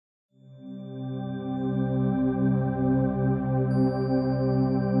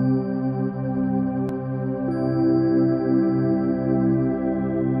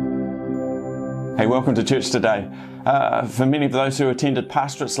Welcome to church today. For many of those who attended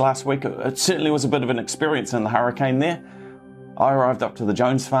pastorates last week, it certainly was a bit of an experience in the hurricane there. I arrived up to the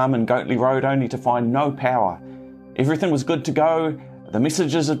Jones farm in Goatley Road only to find no power. Everything was good to go. The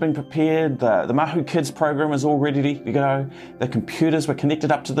messages had been prepared. The Mahu Kids program was all ready to go. The computers were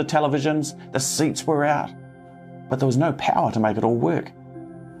connected up to the televisions. The seats were out. But there was no power to make it all work.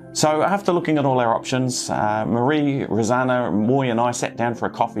 So after looking at all our options, Marie, Rosanna, Moy and I sat down for a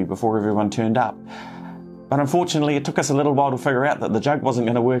coffee before everyone turned up. But unfortunately, it took us a little while to figure out that the jug wasn't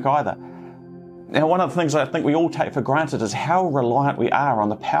going to work either. Now, one of the things I think we all take for granted is how reliant we are on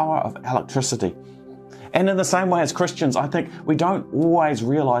the power of electricity. And in the same way as Christians, I think we don't always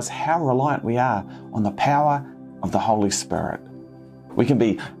realise how reliant we are on the power of the Holy Spirit. We can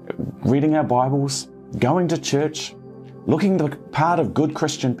be reading our Bibles, going to church, looking the part of good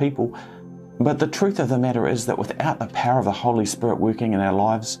Christian people, but the truth of the matter is that without the power of the Holy Spirit working in our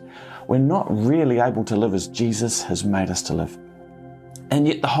lives, we're not really able to live as Jesus has made us to live. And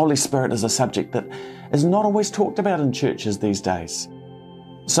yet the Holy Spirit is a subject that is not always talked about in churches these days.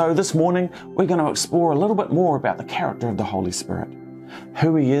 So this morning, we're going to explore a little bit more about the character of the Holy Spirit,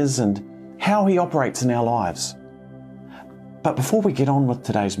 who He is and how He operates in our lives. But before we get on with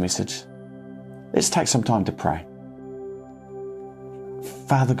today's message, let's take some time to pray.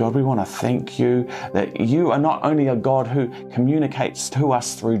 Father God, we want to thank You that You are not only a God who communicates to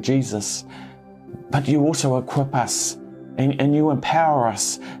us through Jesus, but You also equip us and You empower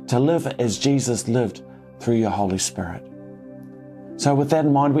us to live as Jesus lived through Your Holy Spirit. So with that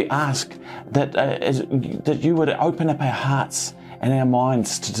in mind, we ask that You would open up our hearts and our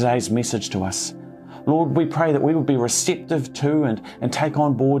minds to today's message to us. Lord, we pray that we would be receptive to and take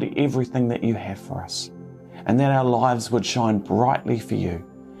on board everything that You have for us, and that our lives would shine brightly for You,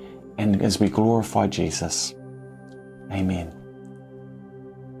 and as we glorify Jesus. Amen.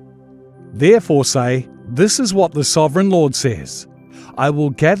 Therefore say, this is what the Sovereign Lord says. I will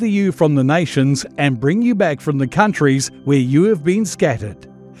gather you from the nations and bring you back from the countries where you have been scattered,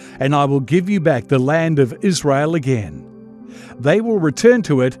 and I will give you back the land of Israel again. They will return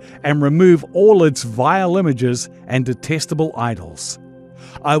to it and remove all its vile images and detestable idols.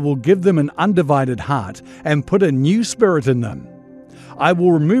 I will give them an undivided heart and put a new spirit in them. I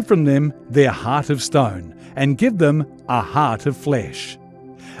will remove from them their heart of stone and give them a heart of flesh.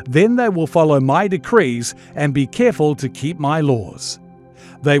 Then they will follow my decrees and be careful to keep my laws.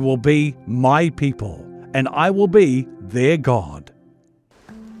 They will be my people, and I will be their God.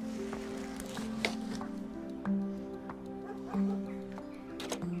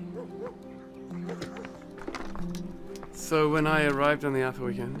 So when I arrived on the Alpha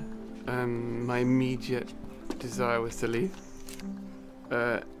weekend, my immediate desire was to leave.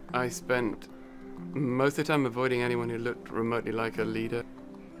 I spent most of the time avoiding anyone who looked remotely like a leader.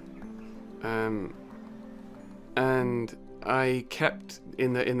 And I kept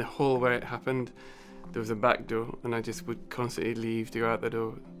in the hall where it happened. There was a back door, and I just would constantly leave to go out the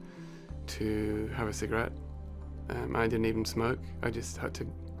door to have a cigarette. I didn't even smoke. I just had to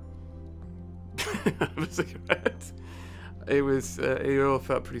have a cigarette. It all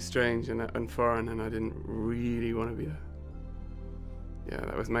felt pretty strange and foreign, and I didn't really want to be there. Yeah,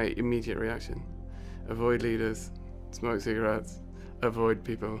 that was my immediate reaction. Avoid leaders, smoke cigarettes, avoid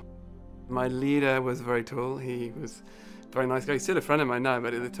people. My leader was very tall. He was a very nice guy. He's still a friend of mine now,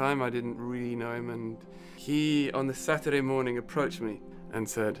 but at the time I didn't really know him. And he, on the Saturday morning, approached me and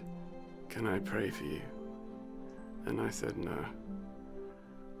said, "Can I pray for you?" And I said, "No."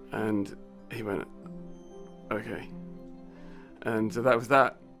 And he went, "Okay." And so that was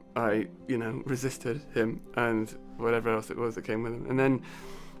that. I, resisted him and whatever else it was that came with him. And then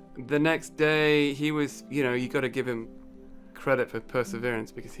the next day, he was, you got to give him credit for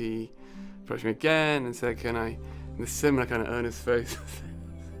perseverance, because he approached me again and said, "Can I," in a similar kind of earnest face,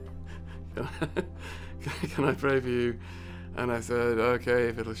 "Can I pray for you?" And I said, "Okay,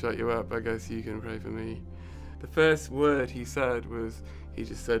 if it'll shut you up, I guess you can pray for me." The first word he said was, he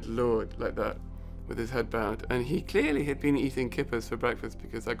just said "Lord," like that, with his head bowed. And he clearly had been eating kippers for breakfast,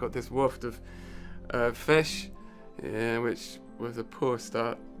 because I got this waft of fish, which was a poor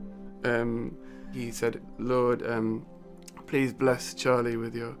start. He said, "Lord, please bless Charlie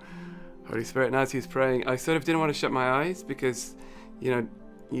with your Holy Spirit." And as he was praying, I sort of didn't want to shut my eyes, because,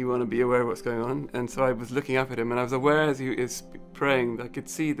 you want to be aware of what's going on. And so I was looking up at him, and I was aware as he was praying that I could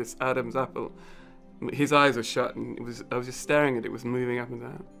see this Adam's apple. His eyes were shut, and I was just staring at it. It was moving up and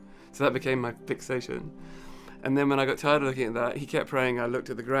down. So that became my fixation. And then when I got tired of looking at that, he kept praying. I looked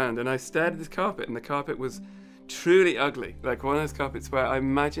at the ground, and I stared at this carpet, and the carpet was truly ugly. Like one of those carpets where I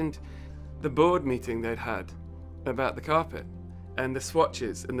imagined the board meeting they'd had about the carpet. and the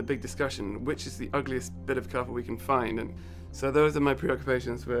swatches and the big discussion, which is the ugliest bit of carpet we can find. And so those are my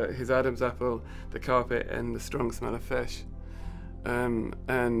preoccupations, were his Adam's apple, the carpet, and the strong smell of fish.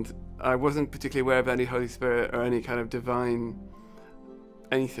 And I wasn't particularly aware of any Holy Spirit or any kind of divine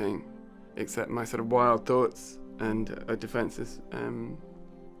anything, except my sort of wild thoughts and defenses. And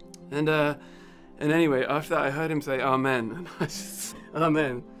anyway, after that I heard him say amen, and I just,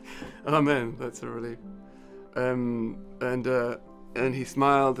 amen, that's a relief. And he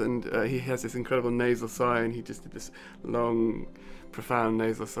smiled, and he has this incredible nasal sigh, and he just did this long, profound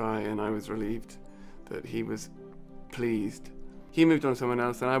nasal sigh, and I was relieved that he was pleased. He moved on to someone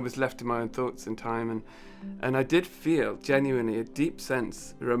else, and I was left to my own thoughts and time, and I did feel genuinely a deep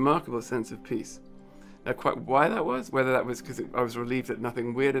sense, a remarkable sense of peace. Now, quite why that was, whether that was because I was relieved that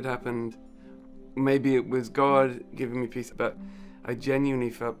nothing weird had happened, maybe it was God giving me peace, but I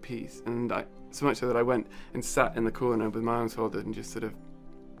genuinely felt peace, and so much so that I went and sat in the corner with my arms folded and just sort of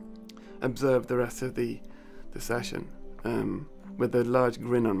observed the rest of the session with a large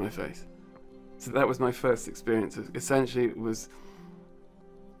grin on my face. So that was my first experience. Essentially, it was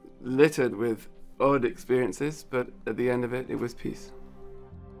littered with odd experiences, but at the end of it, it was peace.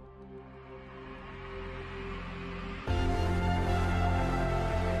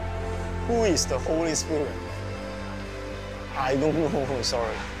 Who is the Holy Spirit? I don't know,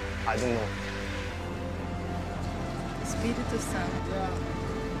 sorry. I don't know. Espírito Santo.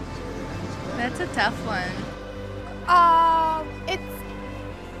 That's a tough one. It's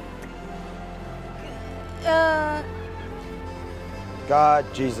God,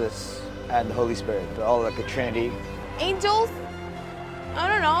 Jesus, and the Holy Spirit. They're all like a trinity. angels? I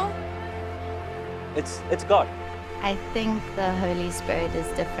don't know. It's God. I think the Holy Spirit is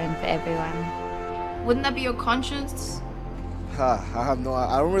different for everyone. Wouldn't that be your conscience? I have no.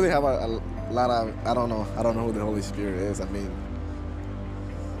 I don't really have a lot of. I don't know. I don't know who the Holy Spirit is. I mean,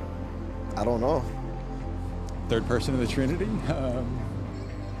 I don't know. Third person of the Trinity.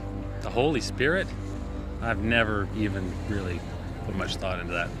 The Holy Spirit? I've never even really put much thought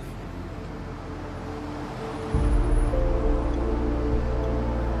into that.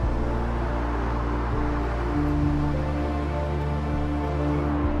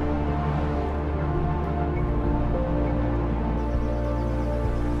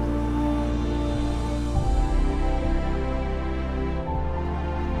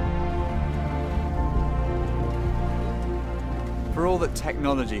 For all that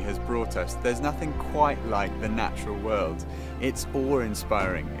technology has brought us, there's nothing quite like the natural world. It's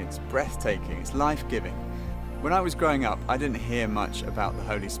awe-inspiring, it's breathtaking, it's life-giving. When I was growing up, I didn't hear much about the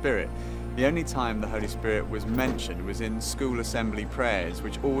Holy Spirit. The only time the Holy Spirit was mentioned was in school assembly prayers,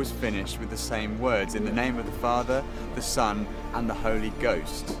 which always finished with the same words, in the name of the Father, the Son, and the Holy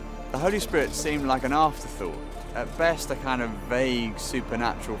Ghost. The Holy Spirit seemed like an afterthought, at best a kind of vague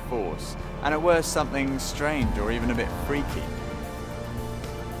supernatural force, and at worst something strange or even a bit freaky.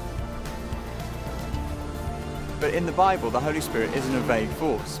 But in the Bible, the Holy Spirit isn't a vague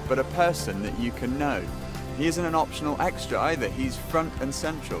force, but a person that you can know. He isn't an optional extra either, he's front and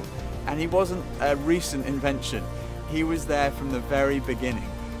central. And he wasn't a recent invention, he was there from the very beginning.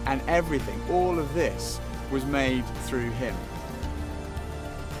 And everything, all of this, was made through him.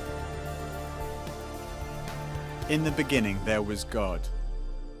 In the beginning there was God.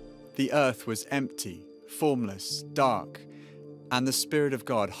 The earth was empty, formless, dark, and the Spirit of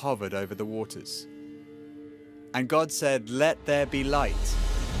God hovered over the waters. And God said, "Let there be light."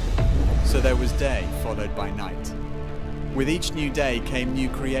 So there was day followed by night. With each new day came new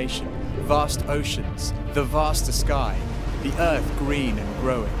creation, vast oceans, the vaster sky, the earth green and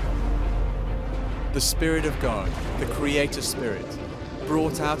growing. The Spirit of God, the Creator Spirit,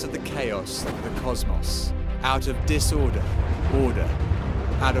 brought out of the chaos the cosmos, out of disorder, order,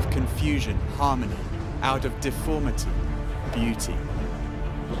 out of confusion, harmony, out of deformity, beauty.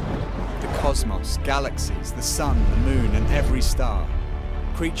 The cosmos, galaxies, the sun, the moon, and every star.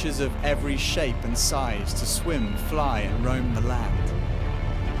 Creatures of every shape and size to swim, fly, and roam the land.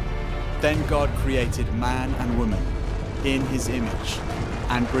 Then God created man and woman in his image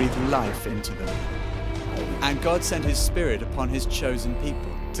and breathed life into them. And God sent his Spirit upon his chosen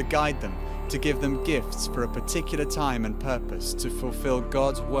people to guide them, to give them gifts for a particular time and purpose to fulfill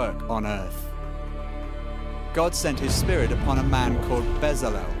God's work on earth. God sent his Spirit upon a man called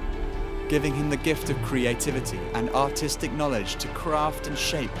Bezalel, giving him the gift of creativity and artistic knowledge to craft and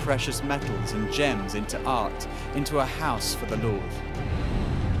shape precious metals and gems into art, into a house for the Lord.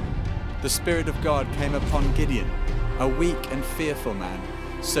 The Spirit of God came upon Gideon, a weak and fearful man,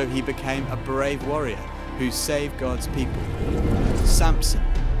 so he became a brave warrior who saved God's people. Samson,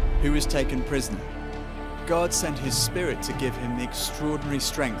 who was taken prisoner. God sent his Spirit to give him the extraordinary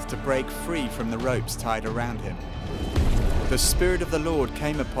strength to break free from the ropes tied around him. The Spirit of the Lord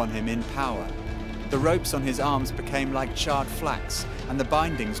came upon him in power. The ropes on his arms became like charred flax, and the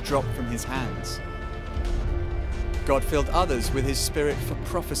bindings dropped from his hands. God filled others with his Spirit for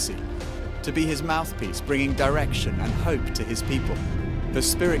prophecy, to be his mouthpiece, bringing direction and hope to his people. The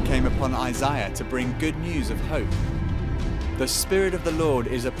Spirit came upon Isaiah to bring good news of hope. The Spirit of the Lord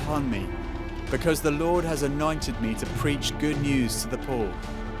is upon me, because the Lord has anointed me to preach good news to the poor.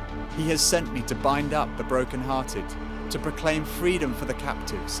 He has sent me to bind up the brokenhearted, to proclaim freedom for the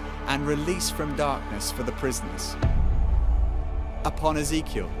captives, and release from darkness for the prisoners. Upon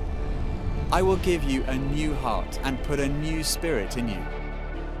Ezekiel, I will give you a new heart and put a new spirit in you.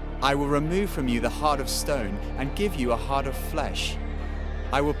 I will remove from you the heart of stone and give you a heart of flesh.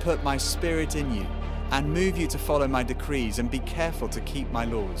 I will put my spirit in you and move you to follow my decrees and be careful to keep my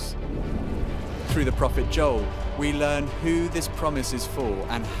laws. Through the prophet Joel, we learn who this promise is for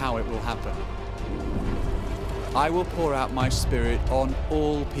and how it will happen. I will pour out my Spirit on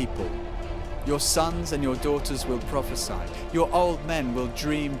all people. Your sons and your daughters will prophesy. Your old men will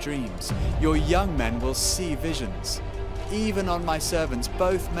dream dreams. Your young men will see visions. Even on my servants,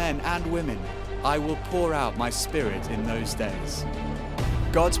 both men and women, I will pour out my Spirit in those days.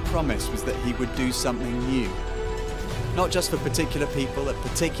 God's promise was that he would do something new. Not just for particular people at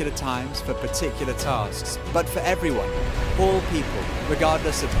particular times, for particular tasks, but for everyone, all people,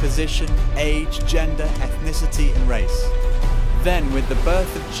 regardless of position, age, gender, ethnicity, and race. Then, with the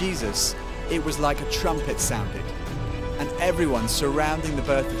birth of Jesus, it was like a trumpet sounded, and everyone surrounding the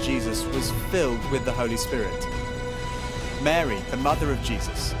birth of Jesus was filled with the Holy Spirit. Mary, the mother of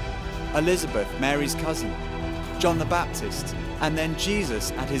Jesus, Elizabeth, Mary's cousin, John the Baptist, and then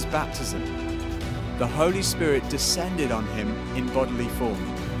Jesus at his baptism. The Holy Spirit descended on him in bodily form.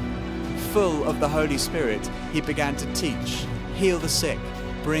 Full of the Holy Spirit, he began to teach, heal the sick,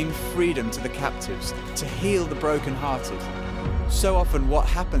 bring freedom to the captives, to heal the brokenhearted. So often what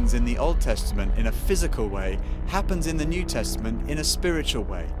happens in the Old Testament in a physical way happens in the New Testament in a spiritual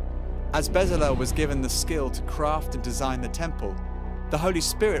way. As Bezalel was given the skill to craft and design the temple, the Holy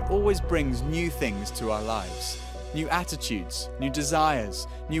Spirit always brings new things to our lives. New attitudes, new desires,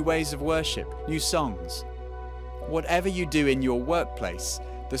 new ways of worship, new songs. Whatever you do in your workplace,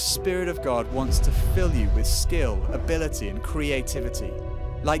 the Spirit of God wants to fill you with skill, ability, and creativity.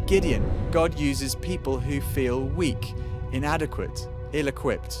 Like Gideon, God uses people who feel weak, inadequate,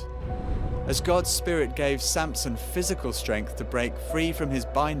 ill-equipped. As God's Spirit gave Samson physical strength to break free from his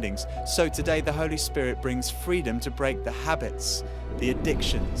bindings, so today the Holy Spirit brings freedom to break the habits, the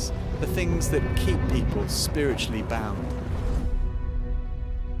addictions, the things that keep people spiritually bound.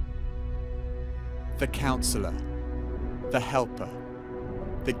 The counselor, the helper,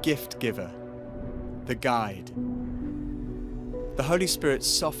 the gift giver, the guide. The Holy Spirit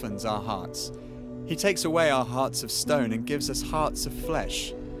softens our hearts. He takes away our hearts of stone and gives us hearts of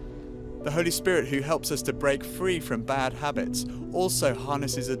flesh. The Holy Spirit, who helps us to break free from bad habits, also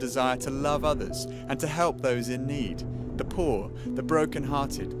harnesses a desire to love others and to help those in need, the poor, the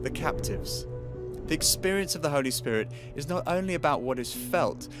brokenhearted, the captives. The experience of the Holy Spirit is not only about what is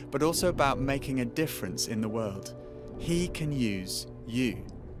felt, but also about making a difference in the world. He can use you.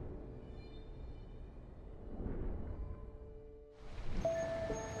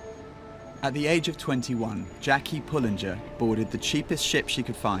 At the age of 21, Jackie Pullinger boarded the cheapest ship she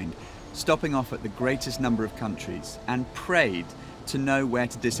could find, stopping off at the greatest number of countries, and prayed to know where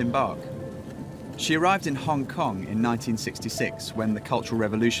to disembark. She arrived in Hong Kong in 1966 when the Cultural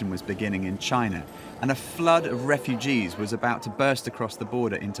Revolution was beginning in China, and a flood of refugees was about to burst across the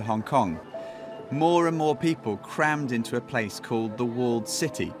border into Hong Kong. More and more people crammed into a place called the Walled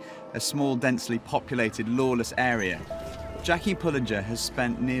City, a small, densely populated, lawless area. Jackie Pullinger has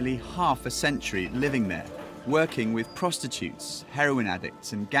spent nearly half a century living there, working with prostitutes, heroin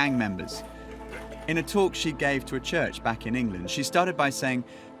addicts, and gang members. In a talk she gave to a church back in England, she started by saying,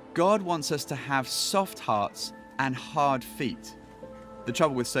 God wants us to have soft hearts and hard feet. The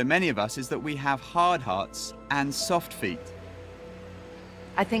trouble with so many of us is that we have hard hearts and soft feet.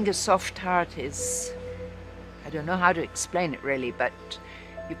 I think a soft heart is, I don't know how to explain it really, but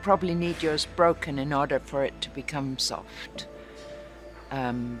you probably need yours broken in order for it to become soft.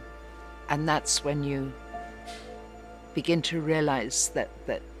 And that's when you begin to realize that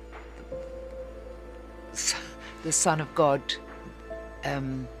the Son of God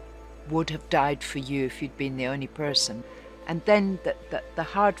would have died for you if you'd been the only person. And then the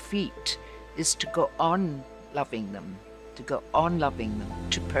hard feet is to go on loving them,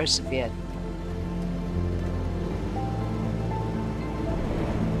 to persevere.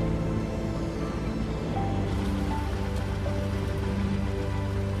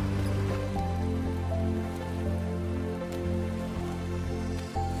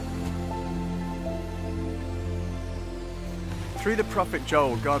 Through the prophet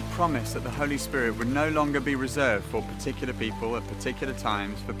Joel, God promised that the Holy Spirit would no longer be reserved for particular people at particular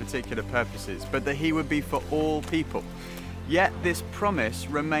times for particular purposes, but that he would be for all people. Yet this promise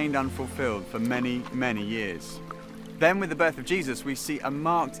remained unfulfilled for many, many years. Then with the birth of Jesus, we see a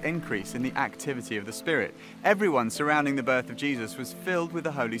marked increase in the activity of the Spirit. Everyone surrounding the birth of Jesus was filled with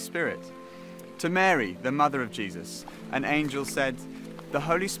the Holy Spirit. To Mary, the mother of Jesus, an angel said, "The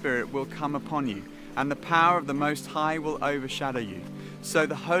Holy Spirit will come upon you, and the power of the Most High will overshadow you. So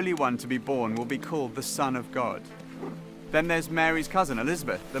the Holy One to be born will be called the Son of God." Then there's Mary's cousin,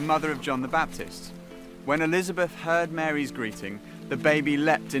 Elizabeth, the mother of John the Baptist. When Elizabeth heard Mary's greeting, the baby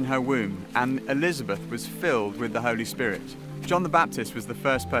leapt in her womb, and Elizabeth was filled with the Holy Spirit. John the Baptist was the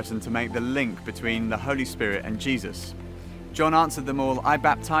first person to make the link between the Holy Spirit and Jesus. John answered them all, "I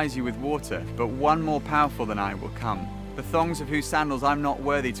baptize you with water, but one more powerful than I will come, the thongs of whose sandals I'm not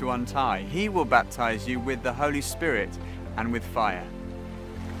worthy to untie. He will baptize you with the Holy Spirit and with fire."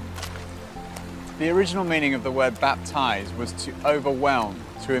 The original meaning of the word baptize was to overwhelm,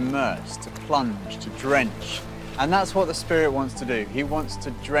 to immerse, to plunge, to drench. And that's what the Spirit wants to do. He wants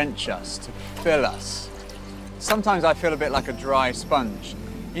to drench us, to fill us. Sometimes I feel a bit like a dry sponge.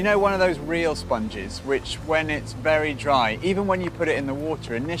 You know, one of those real sponges, which when it's very dry, even when you put it in the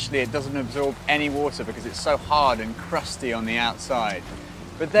water, initially it doesn't absorb any water because it's so hard and crusty on the outside.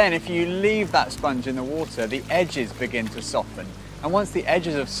 But then if you leave that sponge in the water, the edges begin to soften. And once the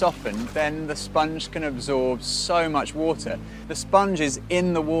edges have softened, then the sponge can absorb so much water. The sponge is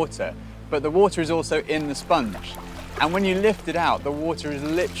in the water, but the water is also in the sponge. And when you lift it out, the water is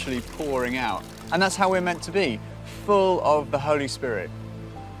literally pouring out. And that's how we're meant to be, full of the Holy Spirit.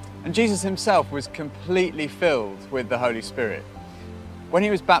 And Jesus himself was completely filled with the Holy Spirit. When he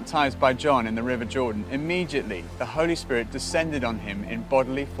was baptized by John in the River Jordan, immediately the Holy Spirit descended on him in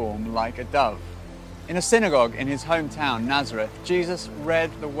bodily form like a dove. In a synagogue in his hometown, Nazareth, Jesus read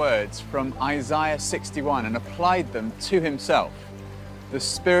the words from Isaiah 61 and applied them to himself. "The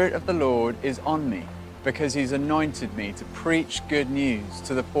Spirit of the Lord is on me, because he's anointed me to preach good news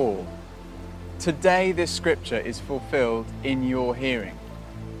to the poor." Today this scripture is fulfilled in your hearing.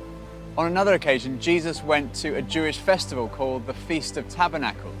 On another occasion, Jesus went to a Jewish festival called the Feast of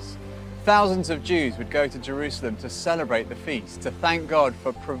Tabernacles. Thousands of Jews would go to Jerusalem to celebrate the feast, to thank God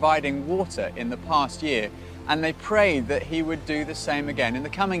for providing water in the past year, and they prayed that he would do the same again in the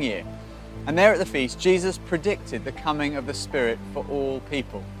coming year. And there at the feast, Jesus predicted the coming of the Spirit for all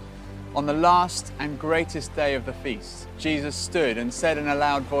people. On the last and greatest day of the feast, Jesus stood and said in a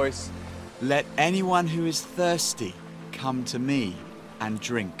loud voice, "Let anyone who is thirsty come to me and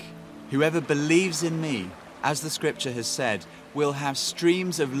drink. Whoever believes in me, as the scripture has said, will have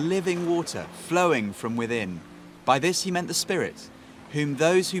streams of living water flowing from within." By this he meant the Spirit, whom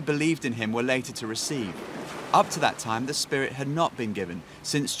those who believed in him were later to receive. Up to that time the Spirit had not been given,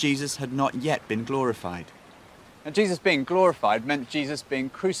 since Jesus had not yet been glorified. Now, Jesus being glorified meant Jesus being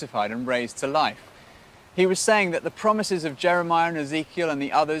crucified and raised to life. He was saying that the promises of Jeremiah and Ezekiel and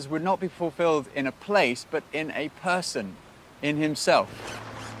the others would not be fulfilled in a place, but in a person, in himself.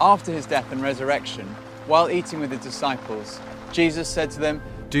 After his death and resurrection, while eating with his disciples, Jesus said to them,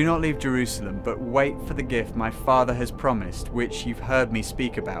 "Do not leave Jerusalem, but wait for the gift my Father has promised, which you've heard me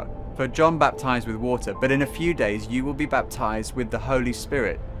speak about. For John baptized with water, but in a few days you will be baptized with the Holy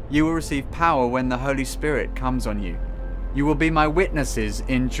Spirit. You will receive power when the Holy Spirit comes on you. You will be my witnesses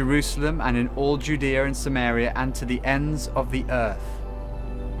in Jerusalem and in all Judea and Samaria and to the ends of the earth."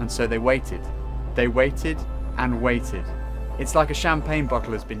 And so they waited. They waited and waited. It's like a champagne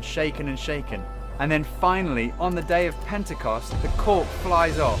bottle has been shaken and shaken. And then finally, on the day of Pentecost, the cork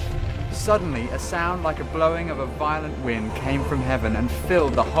flies off. Suddenly, a sound like a blowing of a violent wind came from heaven and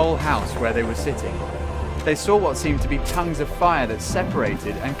filled the whole house where they were sitting. They saw what seemed to be tongues of fire that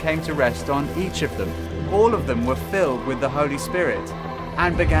separated and came to rest on each of them. All of them were filled with the Holy Spirit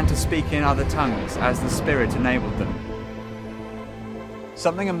and began to speak in other tongues as the Spirit enabled them.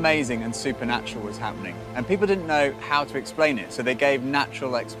 Something amazing and supernatural was happening, and people didn't know how to explain it, so they gave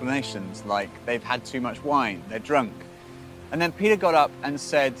natural explanations like they've had too much wine, they're drunk. And then Peter got up and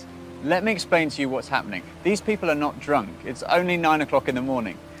said, "Let me explain to you what's happening. These people are not drunk. It's only 9 o'clock in the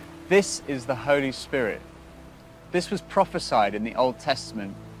morning. This is the Holy Spirit." This was prophesied in the Old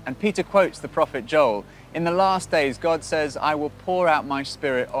Testament, and Peter quotes the prophet Joel. In the last days, God says, "I will pour out my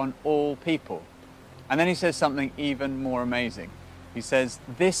Spirit on all people." And then he says something even more amazing. He says,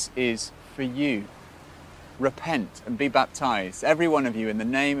 "This is for you. Repent and be baptized, every one of you, in the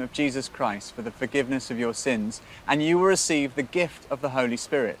name of Jesus Christ for the forgiveness of your sins, and you will receive the gift of the Holy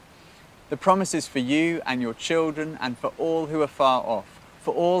Spirit. The promise is for you and your children and for all who are far off,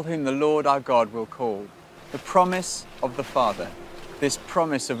 for all whom the Lord our God will call." The promise of the Father, this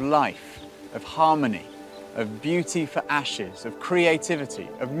promise of life, of harmony, of beauty for ashes, of creativity,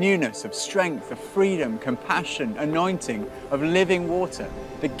 of newness, of strength, of freedom, compassion, anointing, of living water,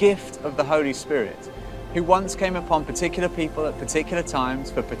 the gift of the Holy Spirit, who once came upon particular people at particular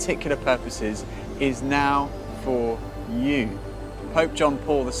times for particular purposes, is now for you. Pope John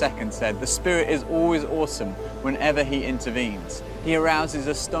Paul II said, "The Spirit is always awesome whenever he intervenes. He arouses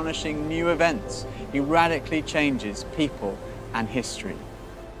astonishing new events. He radically changes people and history."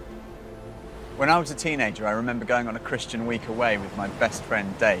 When I was a teenager, I remember going on a Christian week away with my best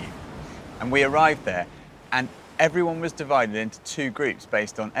friend Dave. And we arrived there and everyone was divided into two groups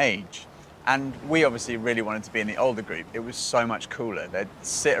based on age. And we obviously really wanted to be in the older group. It was so much cooler. They'd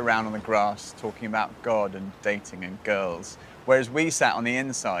sit around on the grass talking about God and dating and girls. Whereas we sat on the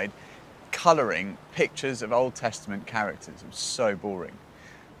inside colouring pictures of Old Testament characters. It was so boring.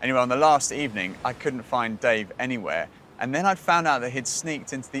 Anyway, on the last evening, I couldn't find Dave anywhere. And then I'd found out that he'd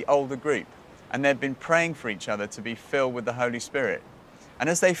sneaked into the older group and they'd been praying for each other to be filled with the Holy Spirit. And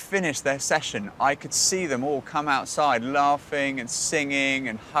as they finished their session, I could see them all come outside laughing and singing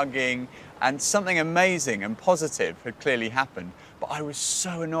and hugging, and something amazing and positive had clearly happened. But I was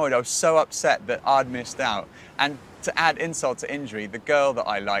so annoyed, I was so upset that I'd missed out. And to add insult to injury, the girl that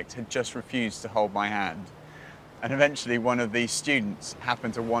I liked had just refused to hold my hand. And eventually one of these students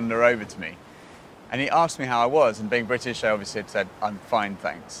happened to wander over to me. And he asked me how I was, and being British, I obviously had said, "I'm fine,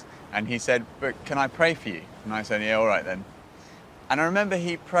 thanks." And he said, "But can I pray for you?" And I said, "Yeah, all right then." And I remember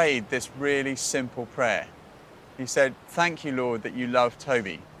he prayed this really simple prayer. He said, "Thank you, Lord, that you love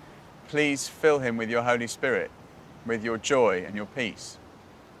Toby. Please fill him with your Holy Spirit, with your joy and your peace."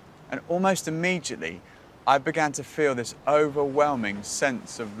 And almost immediately, I began to feel this overwhelming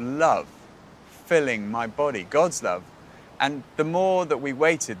sense of love filling my body, God's love. And the more that we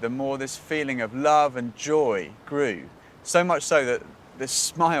waited, the more this feeling of love and joy grew. So much so that this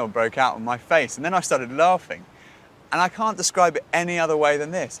smile broke out on my face, and then I started laughing. And I can't describe it any other way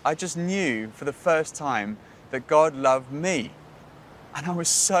than this. I just knew for the first time that God loved me. And I was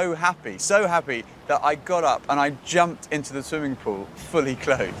so happy that I got up and I jumped into the swimming pool fully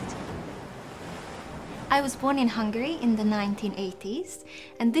clothed. I was born in Hungary in the 1980s,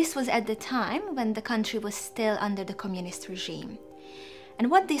 and this was at the time when the country was still under the communist regime. And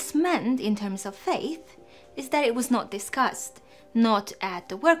what this meant in terms of faith is that it was not discussed. Not at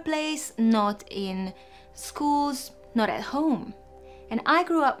the workplace, not in schools, not at home. And I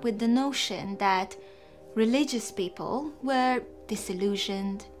grew up with the notion that religious people were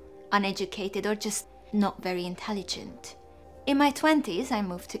disillusioned, uneducated, or just not very intelligent. In my 20s, I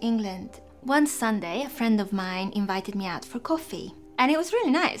moved to England. One Sunday, a friend of mine invited me out for coffee. And it was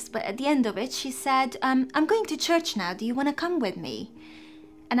really nice, but at the end of it, she said, I'm going to church now, do you want to come with me?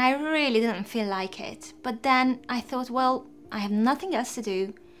 And I really didn't feel like it. But then I thought, well, I have nothing else to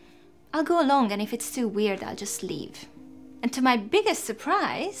do. I'll go along, and if it's too weird, I'll just leave. And to my biggest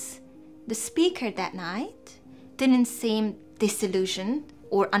surprise, the speaker that night didn't seem disillusioned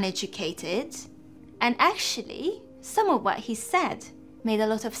or uneducated. And actually, some of what he said made a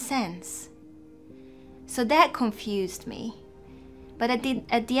lot of sense. So that confused me. But at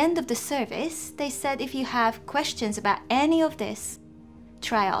the end of the service, they said if you have questions about any of this,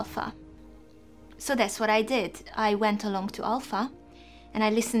 try Alpha. So that's what I did. I went along to Alpha and I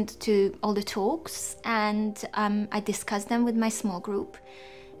listened to all the talks, and I discussed them with my small group.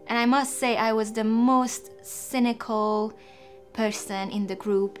 And I must say I was the most cynical person in the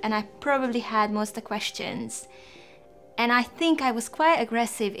group, and I probably had most of the questions. And I think I was quite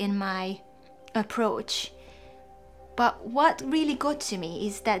aggressive in my approach. But what really got to me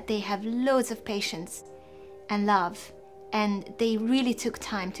is that they have loads of patience and love, and they really took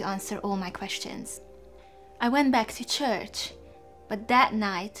time to answer all my questions. I went back to church, but that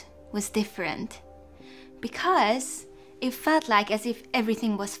night was different because it felt like as if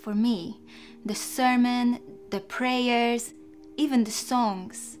everything was for me. The sermon, the prayers, even the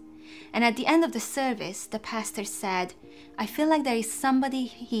songs. And at the end of the service, the pastor said, I feel like there is somebody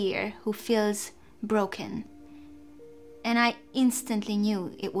here who feels broken. And I instantly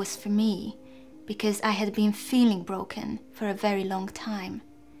knew it was for me, because I had been feeling broken for a very long time.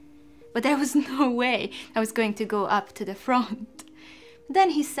 But there was no way I was going to go up to the front.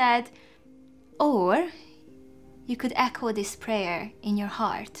 Then he said, or you could echo this prayer in your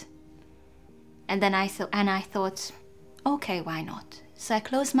heart. And then I thought, okay, why not? So I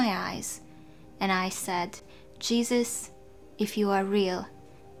closed my eyes and I said, Jesus, if you are real,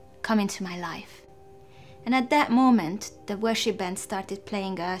 come into my life. And at that moment, the worship band started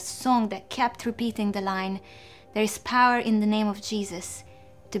playing a song that kept repeating the line, there is power in the name of Jesus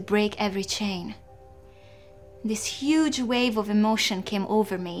to break every chain. This huge wave of emotion came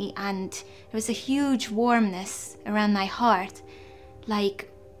over me, and there was a huge warmness around my heart,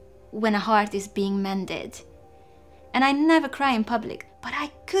 like when a heart is being mended. And I never cry in public, but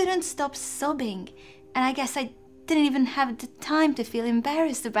I couldn't stop sobbing, and I guess I didn't even have the time to feel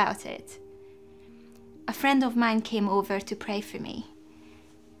embarrassed about it. A friend of mine came over to pray for me.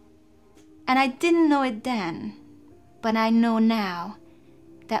 And I didn't know it then, but I know now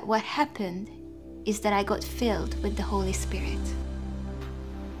that what happened is that I got filled with the Holy Spirit.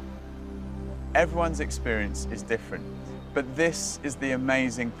 Everyone's experience is different, but this is the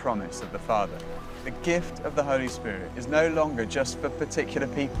amazing promise of the Father. The gift of the Holy Spirit is no longer just for particular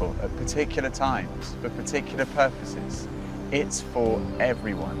people at particular times, for particular purposes. It's for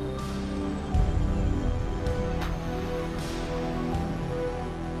everyone.